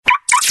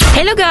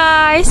Hello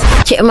guys,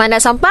 Cik Man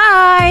dah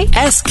sampai.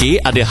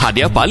 SK ada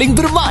hadiah paling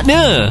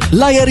bermakna.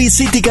 Layari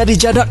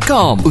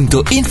sitikadijah.com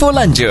untuk info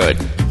lanjut.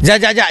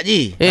 Jap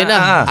Ji.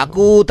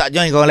 Aku tak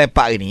join korang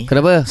lepak hari ni.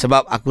 Kenapa?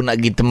 Sebab aku nak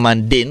pergi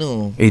teman Din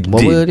tu.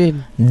 Bawa Din.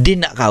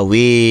 Din nak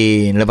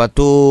kahwin. Lepas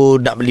tu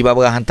nak beli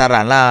barang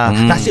hantaran lah.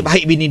 Nasib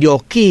baik bini dia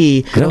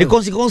okey. Dia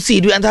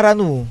kongsi-kongsi duit hantaran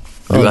tu.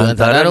 Duit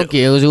hantaran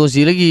okey,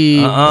 kongsi-kongsi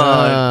lagi.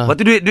 Lepas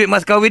tu duit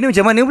mas kahwin ni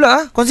macam mana pula?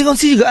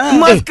 Kongsi-kongsi juga lah.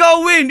 Mas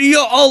kahwin,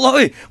 ya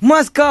Allah.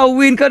 Mas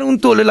kahwin kan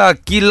untuk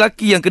lelaki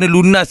yang kena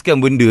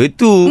lunaskan benda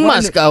tu.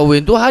 Mas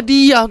kahwin tu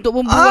hadiah untuk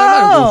perempuan.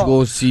 Mana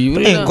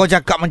kongsi-kongsi? Kau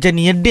cakap macam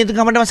ni, Din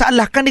tengah ada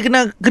masalah kan, dia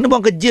kena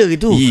buang kerja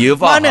gitu. Ya,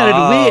 faham. Mana ada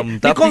duit?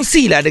 Dia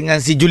kongsilah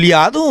dengan si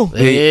Julia tu.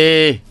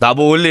 Tak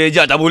boleh je.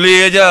 Tak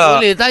boleh,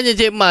 tanya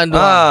Cik Man tu.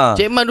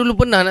 Cik Man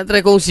dulu pernah nak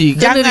try kongsi.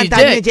 Jangan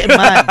tanya Cik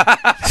Man.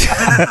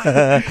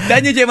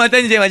 Tanya Cik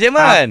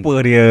Man. Apa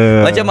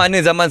dia? Macam mana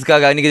zaman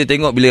sekarang ni kita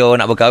tengok bila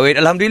orang nak berkahwin,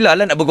 alhamdulillah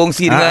lah nak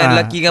berkongsi dengan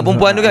lelaki dengan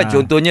perempuan tu kan.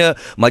 Contohnya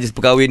majlis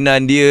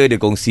perkahwinan dia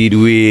kongsi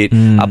duit.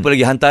 Apa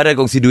lagi hantaran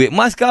kongsi duit.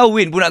 Mas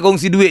kahwin pun nak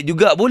kongsi duit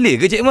juga. Boleh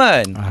ke Cik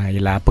Man?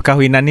 Yelah,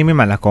 perkahwinan ni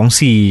memanglah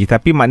kongsi.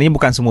 Tapi maknanya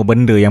bukan semua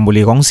benda yang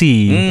boleh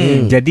kongsi.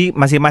 Jadi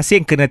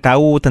masing-masing kena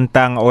tahu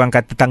tentang orang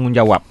kata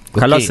tanggungjawab.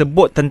 Kalau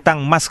sebut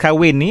tentang mas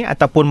kahwin ni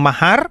ataupun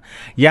mahar,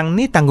 yang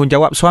ni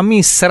tanggungjawab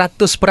suami 100%.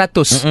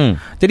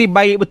 Jadi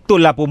baik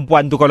betul lah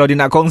perempuan tu kalau dia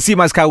nak kongsi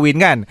mas kahwin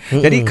kan.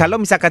 Jadi kalau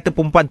misal kata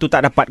perempuan tu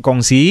tak dapat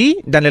kongsi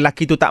dan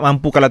lelaki tu tak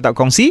mampu kalau tak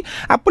kongsi,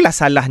 apalah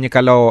salahnya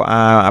kalau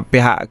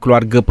pihak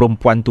keluarga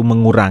perempuan tu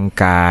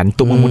mengurangkan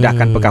untuk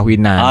memudahkan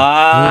perkahwinan.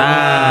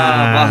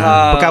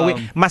 Faham.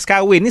 Mas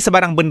kahwin ni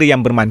sebarang benda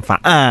yang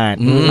bermanfaat.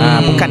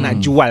 Bukan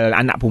nak jual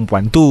anak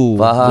perempuan tu.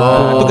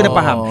 Faham. Tu kena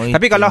faham.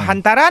 Tapi kalau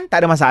hantaran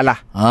tak ada masalah.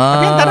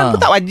 Tapi hantaran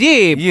tu tak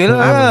wajib. Yelah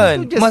kan.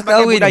 Mas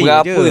kahwin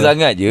berapa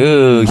sangat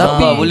je.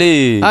 Tapi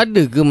boleh.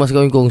 Ada ke mas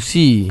kahwin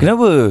kongsi?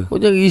 Kenapa? Kau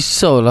jangan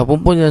risau lah.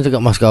 Perempuan jangan cakap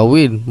mas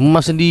kahwin.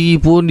 Mas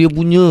sendiri pun dia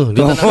punya.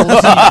 Dia tak nak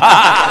kongsi.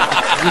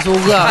 Dia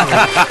seorang.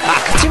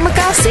 Terima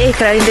kasih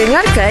kerana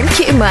dengarkan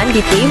Cik Man di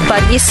Tim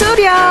Pagi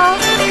Suria.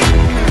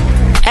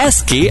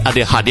 SK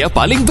ada hadiah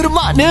paling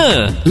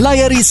bermakna.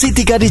 Layari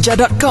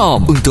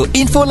sitikadijah.com untuk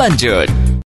info lanjut.